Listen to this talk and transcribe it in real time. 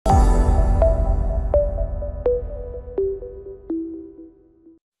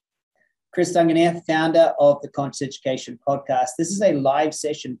Chris Duncan here, founder of the Conscious Education podcast. This is a live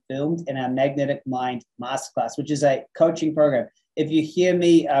session filmed in our Magnetic Mind Masterclass, which is a coaching program. If you hear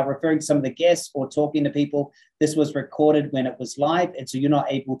me referring to some of the guests or talking to people, this was recorded when it was live, and so you're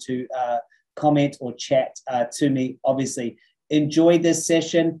not able to comment or chat to me, obviously. Enjoy this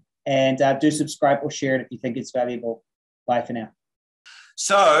session and do subscribe or share it if you think it's valuable. Bye for now.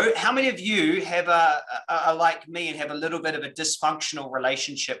 So how many of you have are like me and have a little bit of a dysfunctional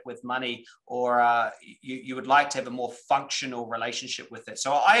relationship with money, or you would like to have a more functional relationship with it?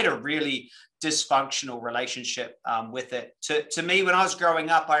 So I had a really dysfunctional relationship with it. To me, when I was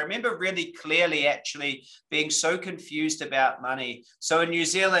growing up, I remember really clearly actually being so confused about money. So in New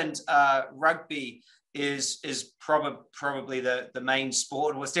Zealand, rugby is probably the main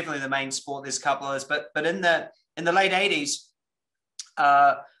sport. Well, it's definitely the main sport. There's a couple of others, but in the late 80s,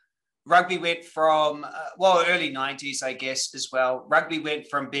 rugby went from, early 90s, I guess, as well. Rugby went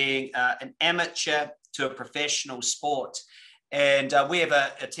from being an amateur to a professional sport. And we have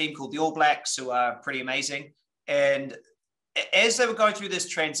a team called the All Blacks who are pretty amazing. And as they were going through this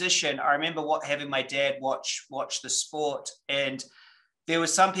transition, I remember having my dad watch the sport. And there were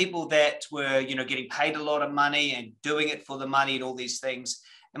some people that were, getting paid a lot of money and doing it for the money and all these things.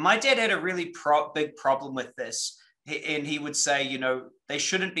 And my dad had a really big problem with this. And he would say, they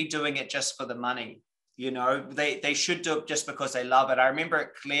shouldn't be doing it just for the money. They should do it just because they love it. I remember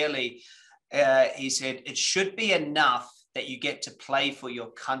it clearly. He said, it should be enough that you get to play for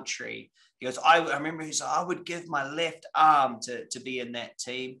your country. He goes, I remember he said, I would give my left arm to be in that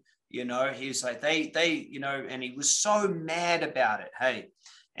team. He was like, they and he was so mad about it. Hey.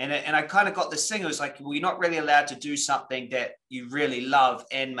 And I kind of got this thing. It was like, well, you're not really allowed to do something that you really love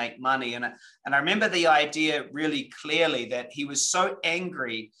and make money. And I remember the idea really clearly that he was so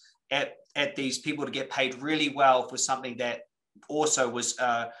angry at these people to get paid really well for something that also was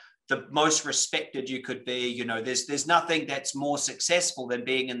the most respected you could be. There's nothing that's more successful than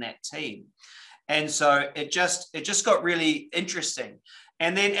being in that team. And so it just got really interesting.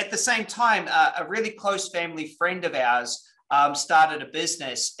 And then at the same time, a really close family friend of ours started a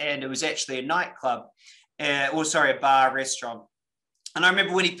business, and it was actually a nightclub, a bar, restaurant. And I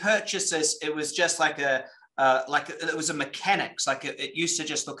remember when he purchased this, it was just it was a mechanics, it used to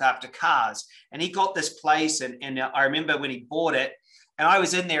just look after cars. And he got this place, and I remember when he bought it, and I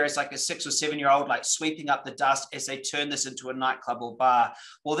was in there as like a 6 or 7 year old, sweeping up the dust as they turned this into a nightclub or bar.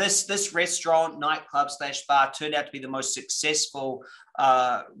 Well, this restaurant, nightclub / bar turned out to be the most successful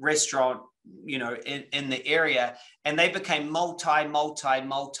restaurant, in the area, and they became multi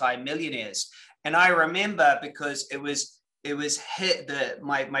millionaires. And I remember because it was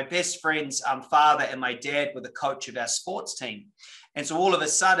my best friend's father and my dad were the coach of our sports team. And so all of a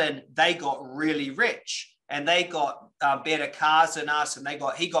sudden they got really rich. And they got better cars than us, and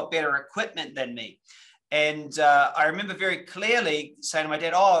he got better equipment than me. And I remember very clearly saying to my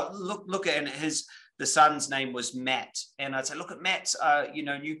dad, "Oh, look at," and the son's name was Matt. And I'd say, "Look at Matt's,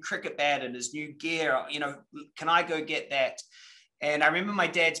 new cricket bat and his new gear. Can I go get that?" And I remember my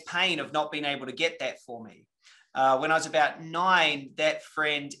dad's pain of not being able to get that for me. When I was about 9, that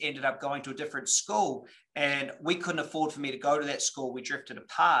friend ended up going to a different school, and we couldn't afford for me to go to that school. We drifted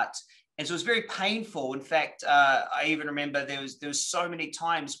apart. And so it was very painful. In fact, I even remember there was so many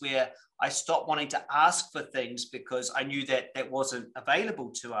times where I stopped wanting to ask for things because I knew that wasn't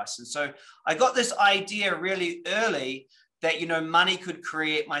available to us. And so I got this idea really early that, money could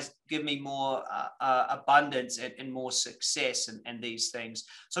give me more abundance and more success and these things.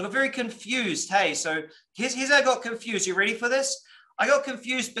 So I got very confused. Hey, so here's how I got confused. You ready for this? I got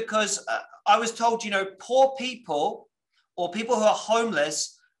confused because I was told, poor people or people who are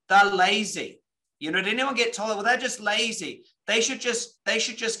homeless, they're lazy. Did anyone get told, well, they're just lazy. They should just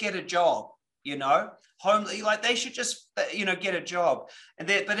get a job, they should just, get a job.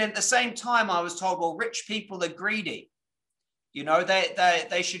 But at the same time, I was told, well, rich people are greedy.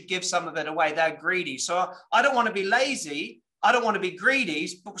 They should give some of it away. They're greedy. So I don't want to be lazy. I don't want to be greedy.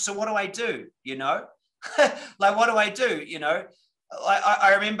 So what do I do? What do I do?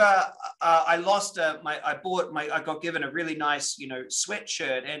 I remember I lost I got given a really nice,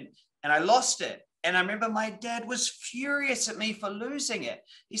 sweatshirt and I lost it. And I remember my dad was furious at me for losing it.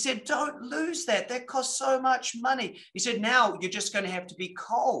 He said, "Don't lose that. That costs so much money." He said, "Now you're just going to have to be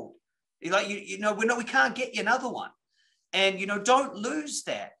cold. We can't get you another one. And, don't lose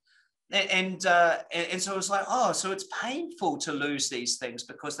that." And so it was like, oh, so it's painful to lose these things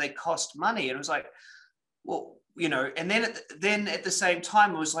because they cost money. And it was like, well, and then at the same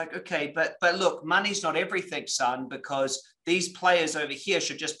time, it was like, okay, but look, money's not everything, son, because these players over here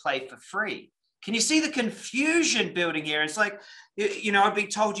should just play for free. Can you see the confusion building here? It's like, you know, I've been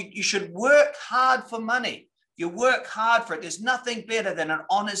told you should work hard for money. You work hard for it. There's nothing better than an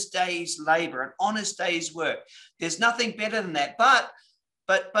honest day's labor, an honest day's work. There's nothing better than that.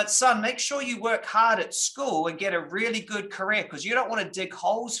 But son, make sure you work hard at school and get a really good career, because you don't want to dig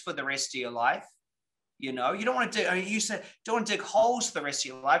holes for the rest of your life. You know, you don't want to do, I mean, you said don't want to dig holes for the rest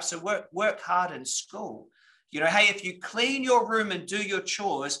of your life. So work hard in school. You know, hey, if you clean your room and do your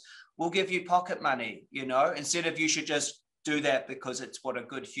chores, we'll give you pocket money, you know, instead of you should just do that because it's what a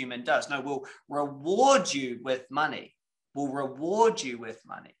good human does. No, we'll reward you with money. We'll reward you with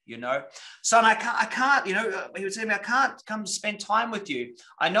money, you know. Son, I can't, you know, he would say to me, I can't come spend time with you.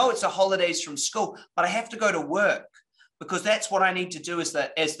 I know it's the holidays from school, but I have to go to work, because that's what I need to do as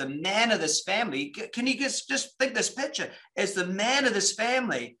the man of this family. Can you just think this picture? As the man of this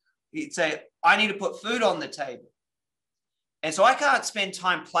family, he'd say, I need to put food on the table. And so I can't spend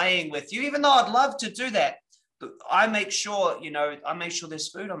time playing with you, even though I'd love to do that. But I make sure, you know, there's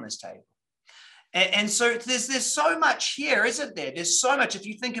food on this table. And so there's so much here, isn't there? There's so much. If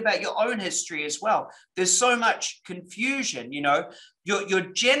you think about your own history as well, there's so much confusion. You know,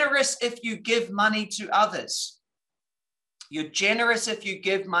 you're generous if you give money to others. You're generous if you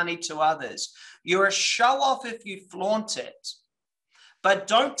give money to others. You're a show off if you flaunt it, but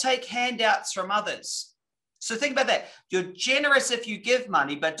don't take handouts from others. So think about that. You're generous if you give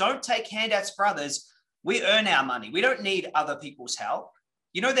money, but don't take handouts for others. We earn our money. We don't need other people's help.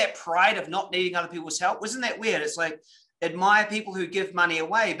 You know, that pride of not needing other people's help? Wasn't that weird? It's like, admire people who give money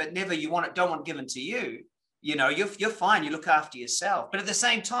away, but never don't want given to you. You know, you're fine. You look after yourself. But at the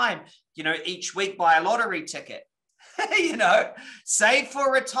same time, you know, each week buy a lottery ticket. You know, save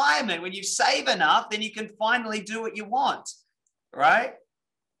for retirement. When you save enough, then you can finally do what you want, right?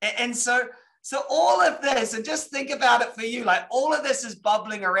 And so all of this, and just think about it for you, like all of this is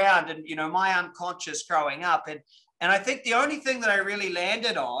bubbling around and, you know, my unconscious growing up. And I think the only thing that I really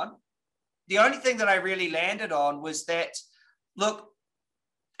landed on was that, look,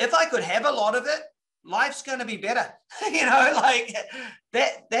 if I could have a lot of it, life's going to be better. You know, like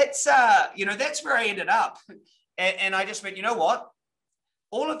that's where I ended up. And I just went, you know what?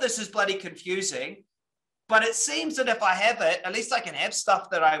 All of this is bloody confusing, but it seems that if I have it, at least I can have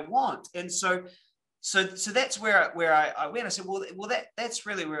stuff that I want. And so that's where I went. I said, well, that's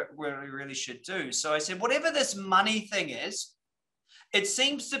really where we really should do. So I said, whatever this money thing is, it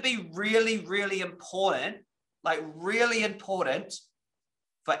seems to be really, really important, like really important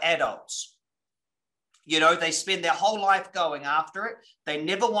for adults. You know, they spend their whole life going after it. They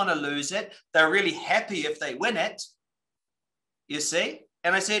never want to lose it. They're really happy if they win it. You see?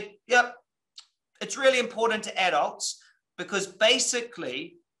 And I said, yep, it's really important to adults because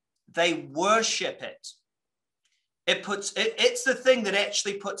basically they worship it. It's the thing that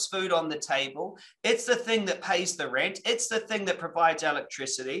actually puts food on the table. It's the thing that pays the rent. It's the thing that provides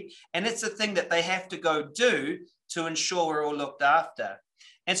electricity. And it's the thing that they have to go do to ensure we're all looked after.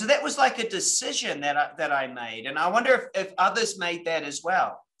 And so that was like a decision that I made. And I wonder if others made that as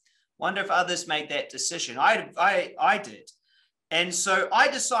well. Wonder if others made that decision. I did. And so I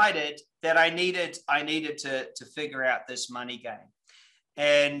decided that I needed to figure out this money game.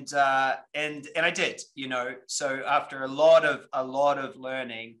 And I did, you know. So after a lot of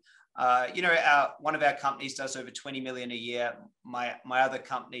learning, you know, one of our companies does over 20 million a year. My other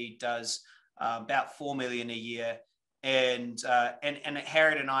company does about 4 million a year. And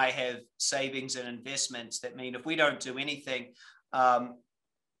Harriet and I have savings and investments that mean if we don't do anything,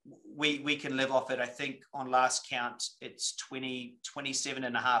 we can live off it. I think on last count, it's 27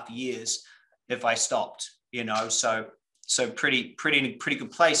 and a half years if I stopped, you know, so pretty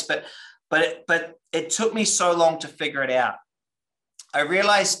good place. But it took me so long to figure it out. I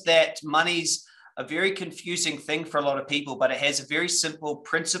realized that money's a very confusing thing for a lot of people, but it has very simple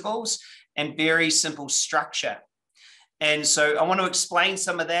principles and very simple structure. And so I want to explain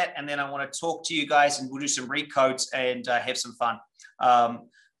some of that, and then I want to talk to you guys, and we'll do some recodes and have some fun.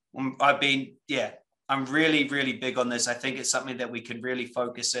 I'm really, really big on this. I think it's something that we can really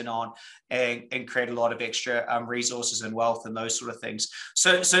focus in on and create a lot of extra resources and wealth and those sort of things.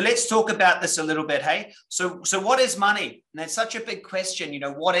 So let's talk about this a little bit, hey? So what is money? And that's such a big question. You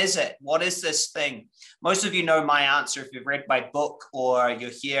know, what is it? What is this thing? Most of you know my answer if you've read my book or you're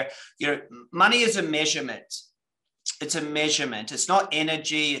here. You know, money is a measurement. It's a measurement. It's not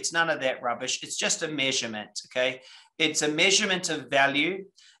energy. It's none of that rubbish. It's just a measurement, okay? It's a measurement of value.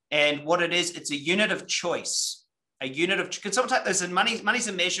 And what it is, it's a unit of choice. A unit of, because sometimes there's money's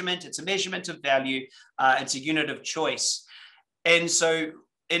a measurement. It's a measurement of value. It's a unit of choice. And so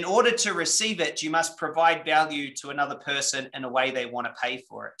in order to receive it, you must provide value to another person in a way they want to pay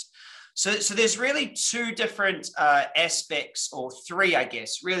for it. So there's really two different aspects, or three, I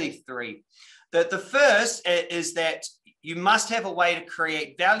guess, really three. The first is that you must have a way to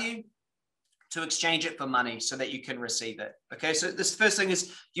create value to exchange it for money so that you can receive it. Okay, so this first thing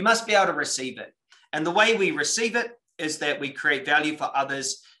is you must be able to receive it. And the way we receive it is that we create value for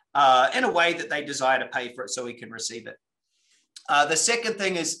others in a way that they desire to pay for it so we can receive it. The second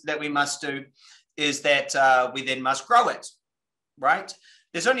thing is that we must do is that we then must grow it, right?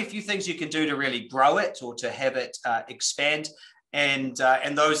 There's only a few things you can do to really grow it or to have it expand. And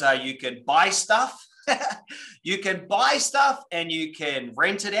those are, you can buy stuff, you can buy stuff and you can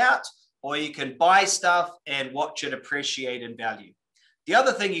rent it out, or you can buy stuff and watch it appreciate in value. The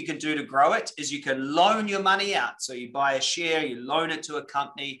other thing you can do to grow it is you can loan your money out. So you buy a share, you loan it to a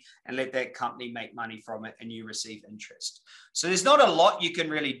company and let that company make money from it and you receive interest. So there's not a lot you can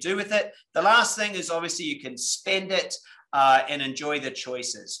really do with it. The last thing is obviously you can spend it and enjoy the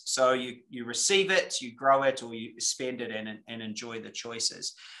choices. So you receive it, you grow it, or you spend it and enjoy the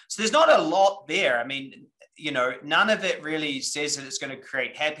choices. So there's not a lot there. I mean, you know, none of it really says that it's going to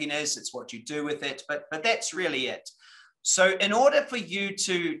create happiness. It's what you do with it, but that's really it. So in order for you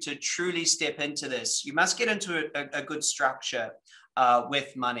to truly step into this, you must get into a good structure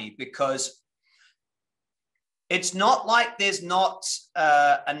with money, because it's not like there's not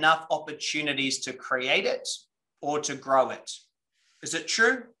enough opportunities to create it or to grow it. Is it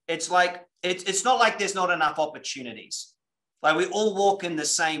true? It's like, it's not like there's not enough opportunities. Like we all walk in the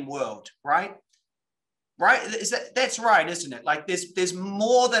same world, right? Right? That's right, isn't it? Like there's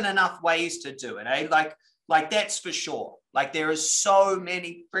more than enough ways to do it, eh? Like that's for sure. Like there are so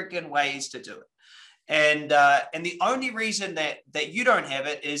many freaking ways to do it. And the only reason that you don't have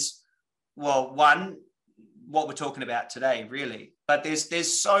it is, well, one, what we're talking about today, really. But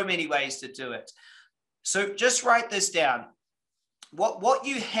there's so many ways to do it. So just write this down. What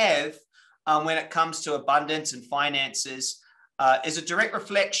you have when it comes to abundance and finances is a direct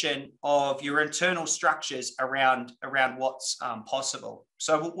reflection of your internal structures around what's possible.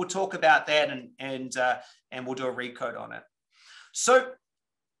 So we'll talk about that and we'll do a recode on it. So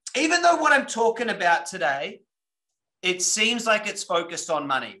even though what I'm talking about today, it seems like it's focused on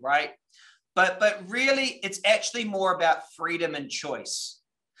money, right? But really, it's actually more about freedom and choice.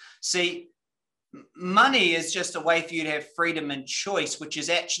 See, money is just a way for you to have freedom and choice, which is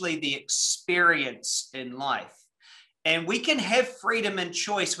actually the experience in life. And we can have freedom and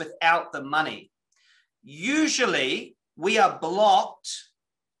choice without the money. Usually, we are blocked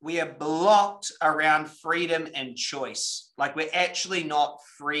around freedom and choice. Like we're actually not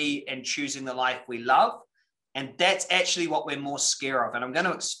free and choosing the life we love. And that's actually what we're more scared of. And I'm going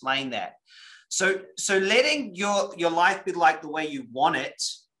to explain that. So letting your life be like the way you want it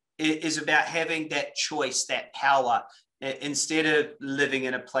is about having that choice, that power, instead of living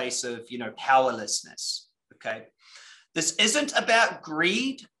in a place of, powerlessness. Okay. This isn't about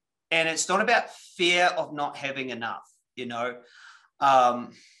greed, and it's not about fear of not having enough,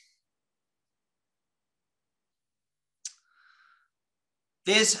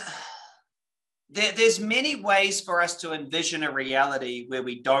 There's many ways for us to envision a reality where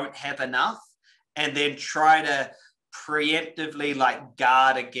we don't have enough and then try to preemptively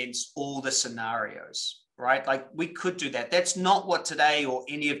guard against all the scenarios, right? Like we could do that. That's not what today or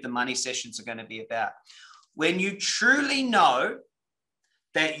any of the money sessions are going to be about. When you truly know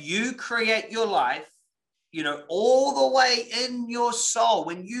that you create your life, all the way in your soul,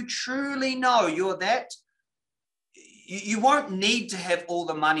 when you truly know you're that, you won't need to have all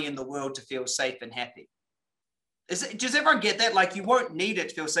the money in the world to feel safe and happy. Does everyone get that? Like you won't need it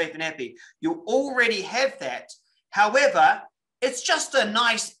to feel safe and happy. You already have that. However, it's just a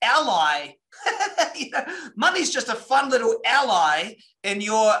nice ally. Money's just a fun little ally in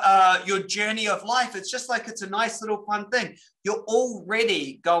your journey of life. It's just like it's a nice little fun thing. You're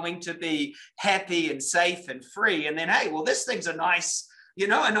already going to be happy and safe and free. And then, hey, well, this thing's a nice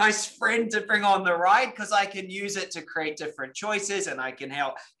friend to bring on the ride because I can use it to create different choices and I can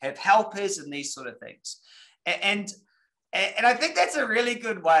have helpers and these sort of things. And I think that's a really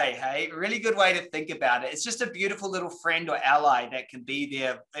good way, hey, a really good way to think about it. It's just a beautiful little friend or ally that can be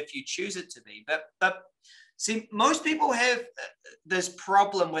there if you choose it to be. But see, most people have this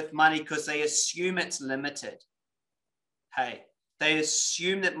problem with money because they assume it's limited. Hey, they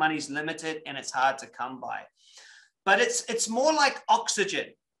assume that money's limited and it's hard to come by. But it's more like oxygen.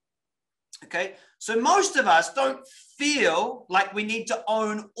 Okay, so most of us don't feel like we need to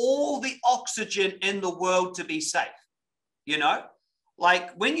own all the oxygen in the world to be safe.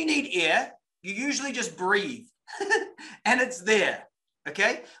 Like when you need air, you usually just breathe and it's there.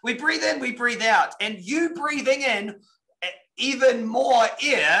 Okay, we breathe in, we breathe out, and you breathing in even more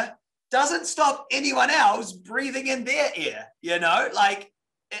air doesn't stop anyone else breathing in their air, you know, like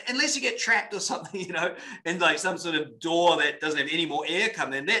unless you get trapped or something, you know, in like some sort of door that doesn't have any more air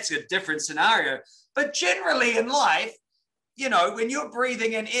coming in, that's a different scenario. But generally in life, you know, when you're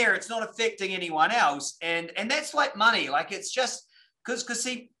breathing in air, it's not affecting anyone else. And that's like money. Like it's just because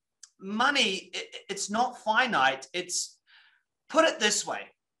see, money, it's not finite. It's, put it this way,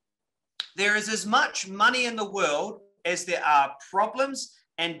 there is as much money in the world as there are problems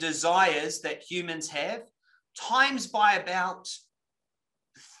and desires that humans have, times by about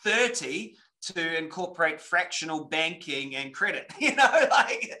 30 to incorporate fractional banking and credit, you know,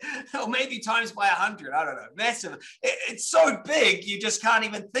 like, or maybe times by 100, I don't know, massive. It's so big, you just can't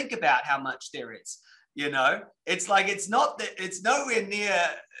even think about how much there is, you know. It's like, it's not that, it's nowhere near,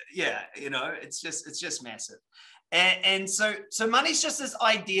 yeah, you know, it's just massive. And so money's just this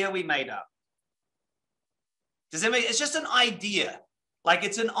idea we made up. Does that mean it's just an idea? Like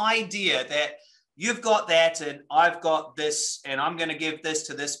it's an idea that you've got that and I've got this and I'm going to give this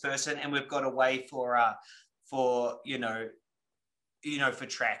to this person and we've got a way for you know, for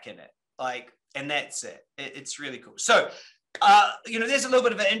tracking it. Like, and that's it. It's really cool. So, you know, there's a little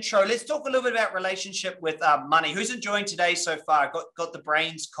bit of an intro. Let's talk a little bit about relationship with money. Who's enjoying today so far? Got the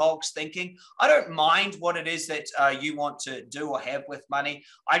brains, cogs thinking. I don't mind what it is that you want to do or have with money.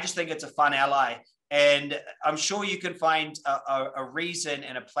 I just think it's a fun ally. And I'm sure you can find a reason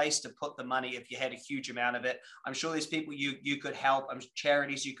and a place to put the money if you had a huge amount of it. I'm sure there's people you could help,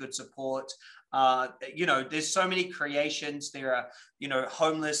 charities you could support. You know, there's so many creations. There are, you know,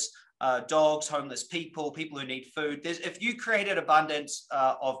 homeless dogs, homeless people who need food. If you created abundance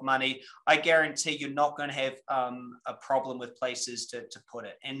of money, I guarantee you're not going to have a problem with places to put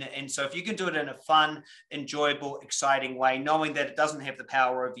it. And so if you can do it in a fun, enjoyable, exciting way, knowing that it doesn't have the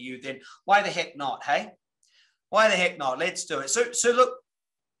power over you, then why the heck not, hey? Why the heck not? Let's do it. So look,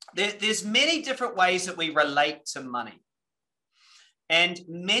 there's many different ways that we relate to money. And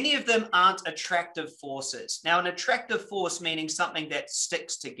many of them aren't attractive forces. Now, an attractive force meaning something that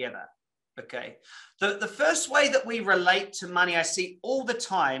sticks together, okay? The first way that we relate to money I see all the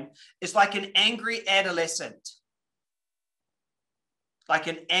time is like an angry adolescent. Like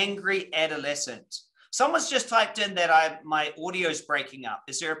an angry adolescent. Someone's just typed in that my audio is breaking up.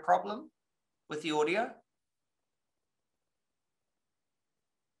 Is there a problem with the audio?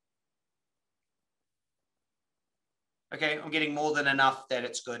 Okay, I'm getting more than enough that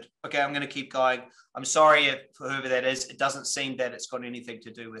it's good. Okay, I'm going to keep going. I'm sorry if whoever that is, it doesn't seem that it's got anything to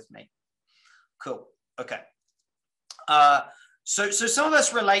do with me. Cool. Okay. So some of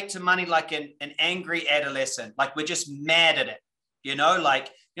us relate to money like an angry adolescent, like we're just mad at it, you know,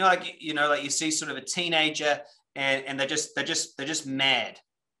 like you see sort of a teenager and they're just mad,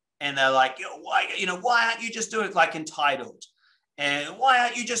 and they're like, why aren't you just doing it, like entitled, and why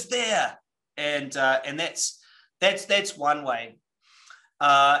aren't you just there, and that's one way.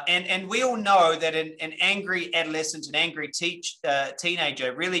 And we all know that an angry adolescent, an angry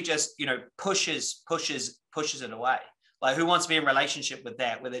teenager really just, you know, pushes it away. Like who wants to be in a relationship with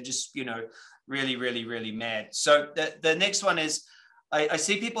that, where they're just, you know, really, really, really mad. So the next one is, I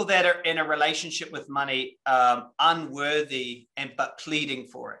see people that are in a relationship with money, unworthy but pleading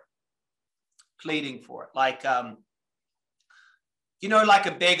for it. Like, you know, like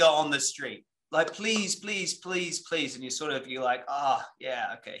a beggar on the street. Like, please, please, please, please. And you're like, oh,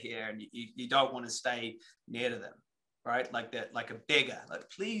 yeah, okay, here. And you don't want to stay near to them, right? Like that, like a beggar. Like,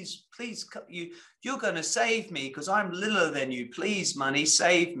 please, please, you're going to save me because I'm littler than you. Please, money,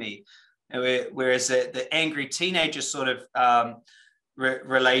 save me. Whereas the angry teenager sort of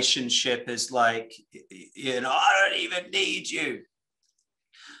relationship is like, you know, I don't even need you.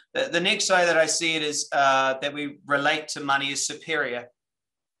 The next way that I see it is that we relate to money as superior.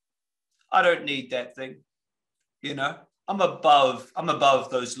 I don't need that thing, you know. I'm above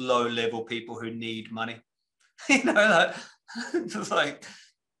those low-level people who need money, you know. Like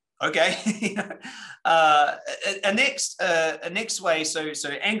okay, you know. A next way. So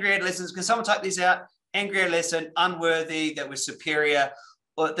angry adolescents. Can someone type these out? Angry adolescent, unworthy, that we're superior.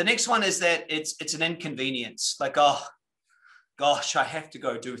 Well, the next one is that it's an inconvenience. Like, oh gosh, I have to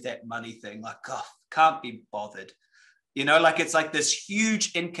go do that money thing. Like, oh, can't be bothered. You know, like it's like this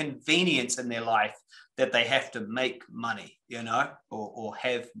huge inconvenience in their life that they have to make money, you know, or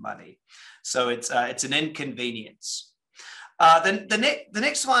have money. So it's an inconvenience. The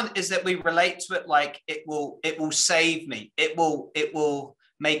next one is that we relate to it like it will save me. It will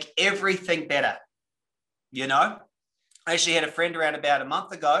make everything better. You know, I actually had a friend around about a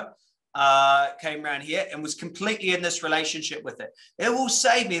month ago came around here and was completely in this relationship with it. It will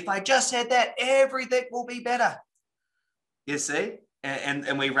save me. If I just had that, everything will be better. You see?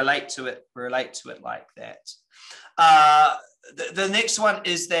 And we relate to it like that. The next one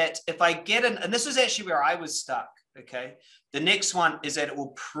is that if I get in, and this is actually where I was stuck, okay? The next one is that it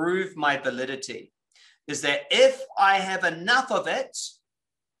will prove my validity. Is that if I have enough of it,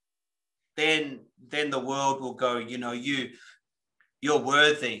 then the world will go, you know, you're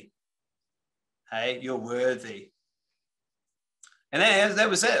worthy. Hey, you're worthy. And that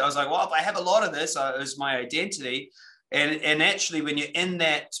was it. I was like, well, if I have a lot of this, it was my identity. And actually, when you're in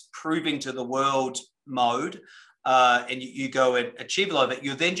that proving to the world mode, and you go and achieve a lot of it,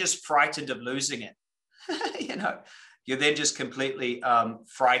 you're then just frightened of losing it. You know, you're then just completely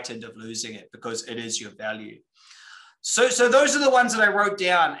frightened of losing it because it is your value. So those are the ones that I wrote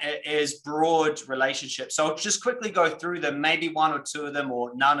down as broad relationships. So I'll just quickly go through them, maybe one or two of them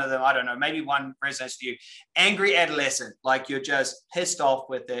or none of them. I don't know. Maybe one resonates to you. Angry adolescent, like you're just pissed off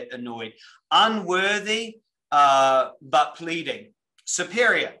with it, annoyed. Unworthy, but pleading.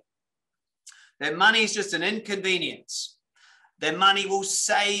 Superior. Their money is just an inconvenience. Their money will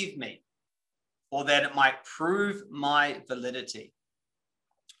save me, or that it might prove my validity.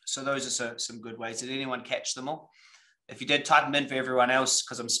 So those are some good ways. Did anyone catch them all? If you did, type them in for everyone else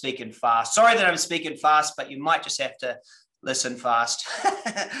because I'm speaking fast. Sorry that I'm speaking fast, but you might just have to listen fast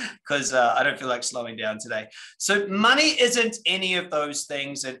because I don't feel like slowing down today. So money isn't any of those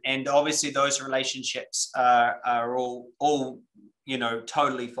things. And obviously those relationships are all, you know,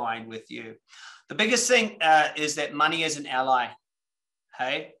 totally fine with you. The biggest thing is that money is an ally.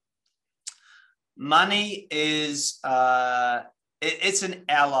 Hey, money is, it's an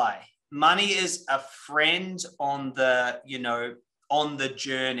ally. Money is a friend on the, you know, on the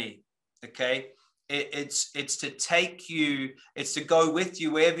journey. Okay. It's to take you, it's to go with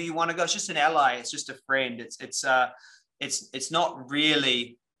you wherever you want to go. It's just an ally. It's just a friend. It's not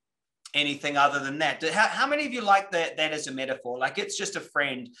really anything other than that. How many of you like that as a metaphor? Like it's just a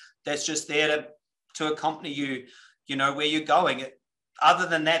friend that's just there to accompany you, you know, where you're going. Other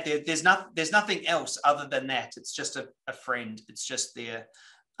than that, there's nothing else other than that. It's just a friend. It's just there.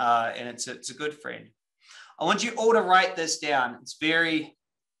 And it's a good friend. I want you all to write this down. It's very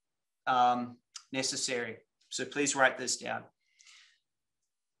necessary. So please write this down.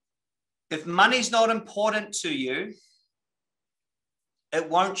 If money's not important to you, it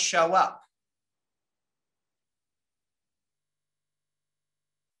won't show up.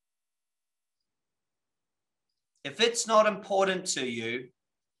 If it's not important to you,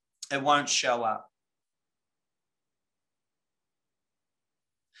 it won't show up.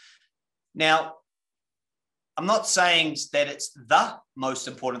 Now, I'm not saying that it's the most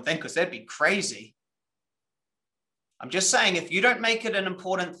important thing because that'd be crazy. I'm just saying if you don't make it an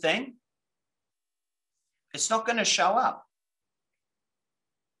important thing, it's not going to show up.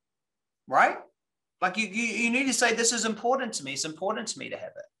 Right? Like you need to say, this is important to me. It's important to me to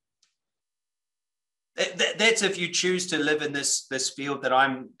have it. That's if you choose to live in this field that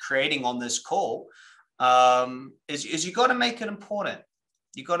I'm creating on this call, is you got to make it important.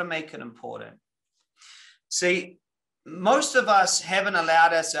 You got to make it important. See, most of us haven't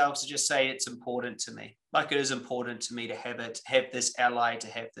allowed ourselves to just say it's important to me. Like it is important to me to have this ally, to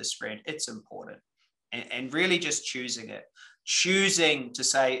have this friend. It's important. And really just choosing to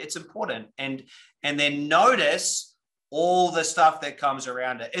say it's important and then notice all the stuff that comes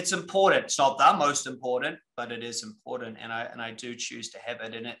around it. It's important. It's not the most important, but it is important. And I do choose to have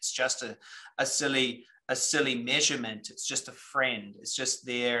it. And it's just a silly measurement. It's just a friend. It's just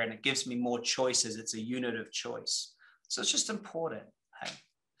there and it gives me more choices. It's a unit of choice. So it's just important. Hey?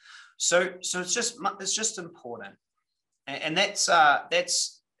 So it's just important. And that's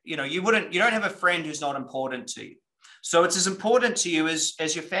you know, you don't have a friend who's not important to you. So it's as important to you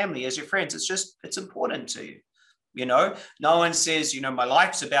as your family, as your friends. It's important to you. You know, no one says, you know, my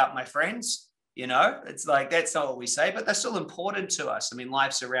life's about my friends. You know, it's like, that's not what we say, but they're still important to us. I mean,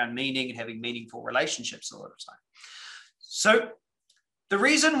 life's around meaning and having meaningful relationships a lot of time. So the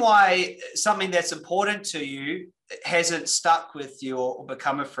reason why something that's important to you hasn't stuck with you or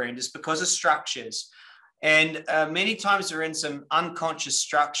become a friend is because of structures. And many times we're in some unconscious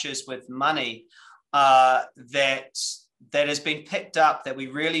structures with money that has been picked up that we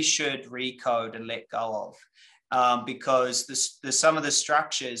really should recode and let go of. Because there's some of the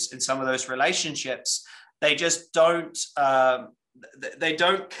structures in some of those relationships, they just don't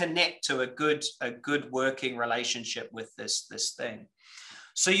connect to a good working relationship with this thing.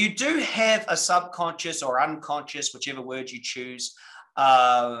 So you do have a subconscious or unconscious, whichever word you choose,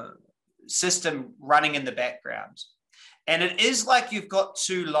 system running in the background. And it is like you've got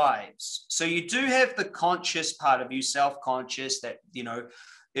two lives. So you do have the conscious part of you, self-conscious, that, you know,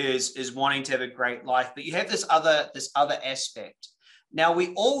 is wanting to have a great life, but you have this other aspect. Now,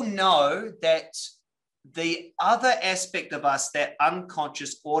 we all know that the other aspect of us, that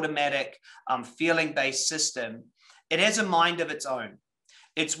unconscious, automatic, feeling-based system, it has a mind of its own.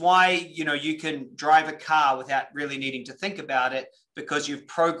 It's why, you know, you can drive a car without really needing to think about it, because you've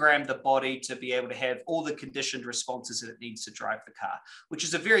programmed the body to be able to have all the conditioned responses that it needs to drive the car, which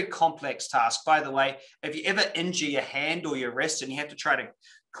is a very complex task. By the way, if you ever injure your hand or your wrist and you have to try to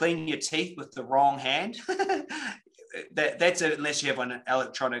clean your teeth with the wrong hand, that's it, unless you have an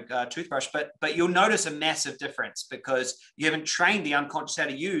electronic toothbrush, but you'll notice a massive difference because you haven't trained the unconscious how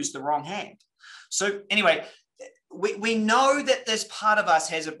to use the wrong hand. So anyway, we know that this part of us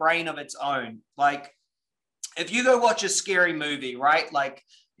has a brain of its own. Like, if you go watch a scary movie, right? Like,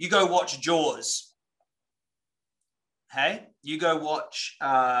 you go watch Jaws. Hey, you go watch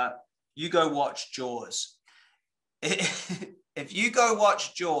Jaws. If you go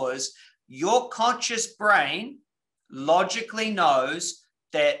watch Jaws, your conscious brain logically knows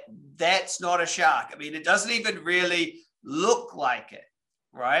that that's not a shark. I mean, it doesn't even really look like it,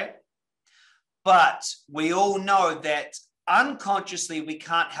 right? But we all know that unconsciously we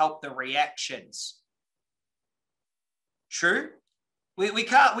can't help the reactions. True? We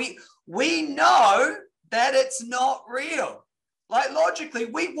can't, we know that it's not real. Like, logically,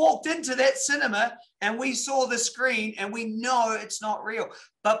 we walked into that cinema and we saw the screen and we know it's not real.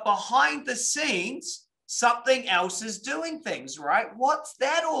 But behind the scenes, something else is doing things, right? What's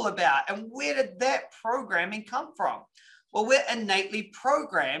that all about? And where did that programming come from? Well, we're innately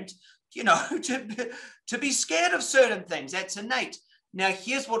programmed, you know, to be scared of certain things. That's innate. Now,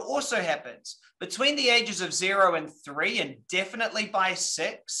 here's what also happens. Between the ages of 0 and 3, and definitely by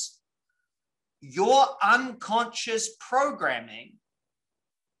 6, your unconscious programming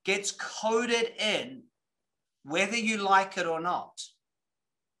gets coded in whether you like it or not.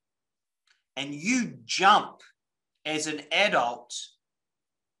 And you jump as an adult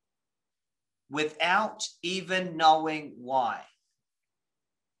without even knowing why.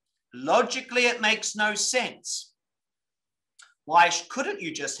 Logically, it makes no sense. Why couldn't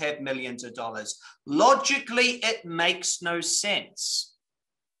you just have millions of dollars? Logically, it makes no sense.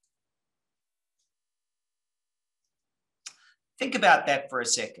 Think about that for a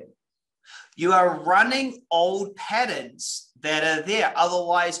second. You are running old patterns that are there.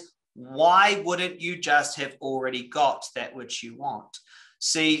 Otherwise, why wouldn't you just have already got that which you want?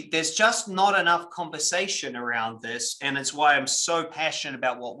 See, there's just not enough conversation around this, and it's why I'm so passionate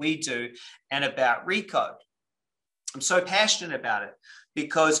about what we do and about Recode. I'm so passionate about it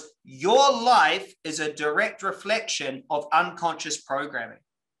because your life is a direct reflection of unconscious programming.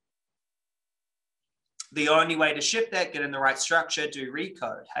 The only way to shift that, get in the right structure, do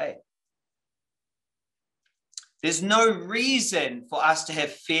Recode. Hey, there's no reason for us to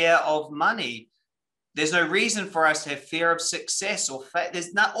have fear of money. There's no reason for us to have fear of success or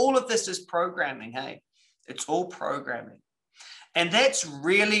there's not, all of this is programming. Hey, it's all programming. And that's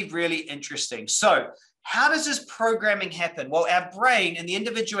really, really interesting. So how does this programming happen? Well, our brain in the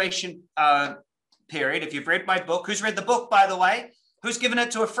individuation period, if you've read my book, who's read the book, by the way? Who's given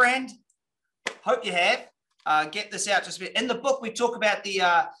it to a friend? Hope you have. Get this out just a bit. In the book, we talk about the,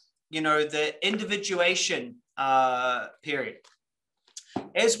 the individuation period.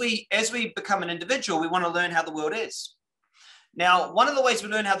 As we become an individual, we want to learn how the world is. Now, one of the ways we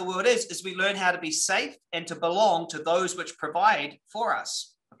learn how the world is we learn how to be safe and to belong to those which provide for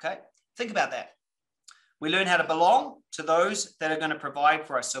us. Okay, think about that. We learn how to belong to those that are going to provide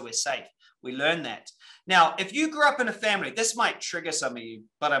for us, so we're safe. We learn that. Now, if you grew up in a family, this might trigger some of you,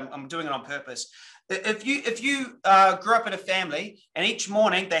 but I'm doing it on purpose. If you grew up in a family and each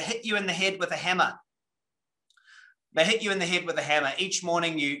morning they hit you in the head with a hammer. They hit you in the head with a hammer. Each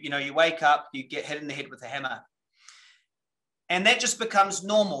morning you wake up, you get hit in the head with a hammer. And that just becomes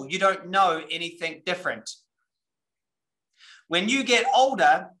normal. You don't know anything different. When you get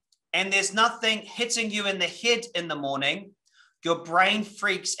older and there's nothing hitting you in the head in the morning, your brain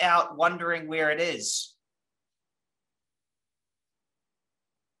freaks out wondering where it is.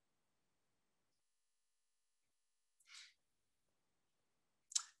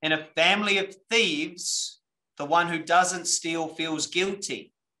 In a family of thieves, the one who doesn't steal feels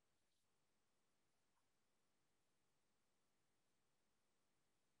guilty.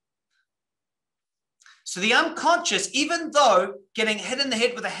 So the unconscious, even though getting hit in the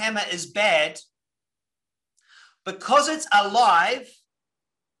head with a hammer is bad, because it's alive,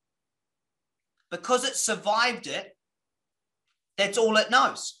 because it survived it, that's all it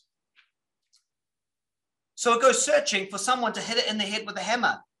knows. So it goes searching for someone to hit it in the head with a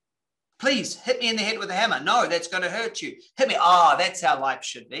hammer. Please hit me in the head with a hammer. No, that's going to hurt you. Hit me. Ah, that's how life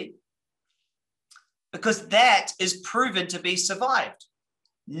should be. Because that is proven to be survived.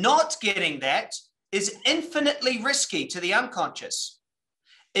 Not getting that is infinitely risky to the unconscious.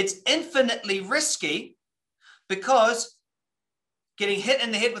 It's infinitely risky because getting hit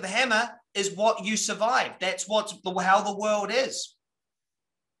in the head with a hammer is what you survive. That's how the world is.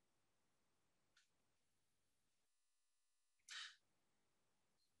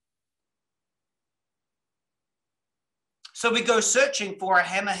 So we go searching for a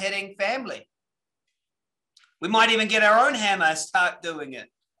hammer-hitting family. We might even get our own hammer and start doing it.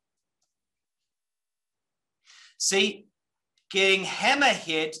 See, getting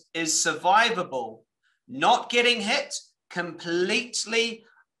hammer-hit is survivable. Not getting hit, completely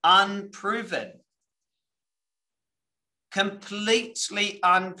unproven. Completely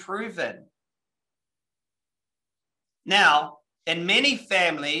unproven. Now, in many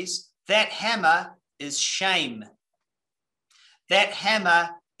families, that hammer is shame. That hammer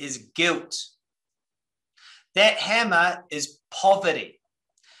is guilt. That hammer is poverty.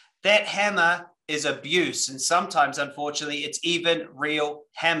 That hammer is abuse. And sometimes, unfortunately, it's even real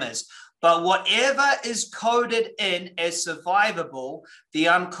hammers. But whatever is coded in as survivable, the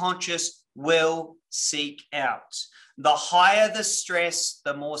unconscious will seek out. The higher the stress,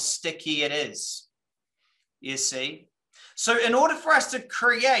 the more sticky it is. You see? So in order for us to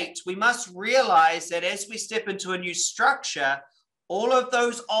create, we must realize that as we step into a new structure, all of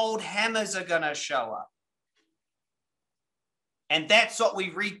those old hammers are going to show up. And that's what we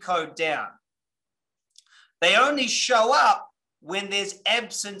recode down. They only show up when there's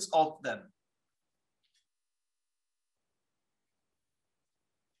absence of them.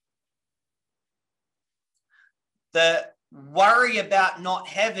 The worry about not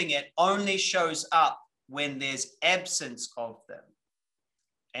having it only shows up when there's absence of them.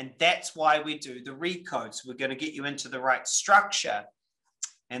 And that's why we do the recode. So we're going to get you into the right structure,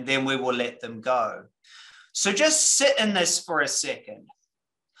 and then we will let them go. So just sit in this for a second.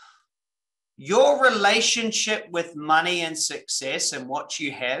 Your relationship with money and success and what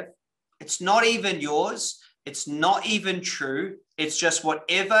you have, it's not even yours. It's not even true. It's just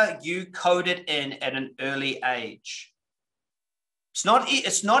whatever you coded in at an early age. It's not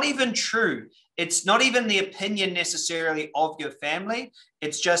even true. It's not even the opinion necessarily of your family.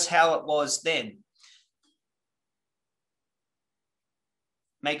 It's just how it was then.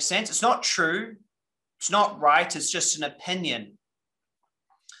 Makes sense? It's not true. It's not right. It's just an opinion.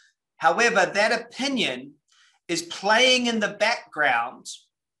 However, that opinion is playing in the background,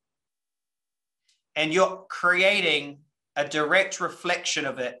 and you're creating a direct reflection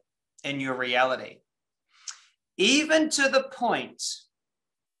of it in your reality. Even to the point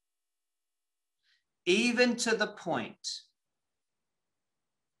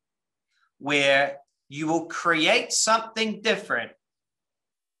where you will create something different,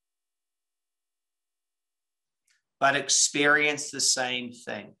 but experience the same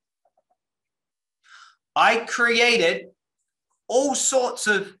thing. I created all sorts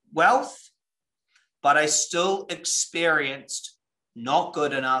of wealth, but I still experienced not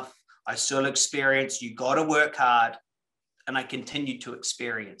good enough. I still experienced you got to work hard, and I continued to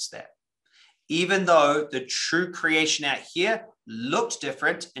experience that. Even though the true creation out here looked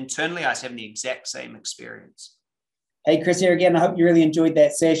different, internally I was having the exact same experience. Hey, Chris here again. I hope you really enjoyed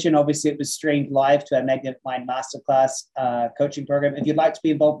that session. Obviously, it was streamed live to our Magnet Mind Masterclass coaching program. If you'd like to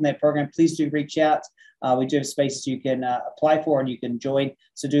be involved in that program, please do reach out. We do have spaces you can apply for and you can join.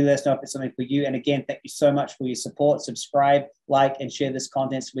 So do let us know if it's something for you. And again, thank you so much for your support. Subscribe, like, and share this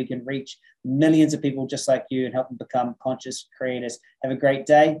content so we can reach millions of people just like you and help them become conscious creators. Have a great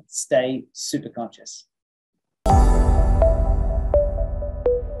day. Stay super conscious.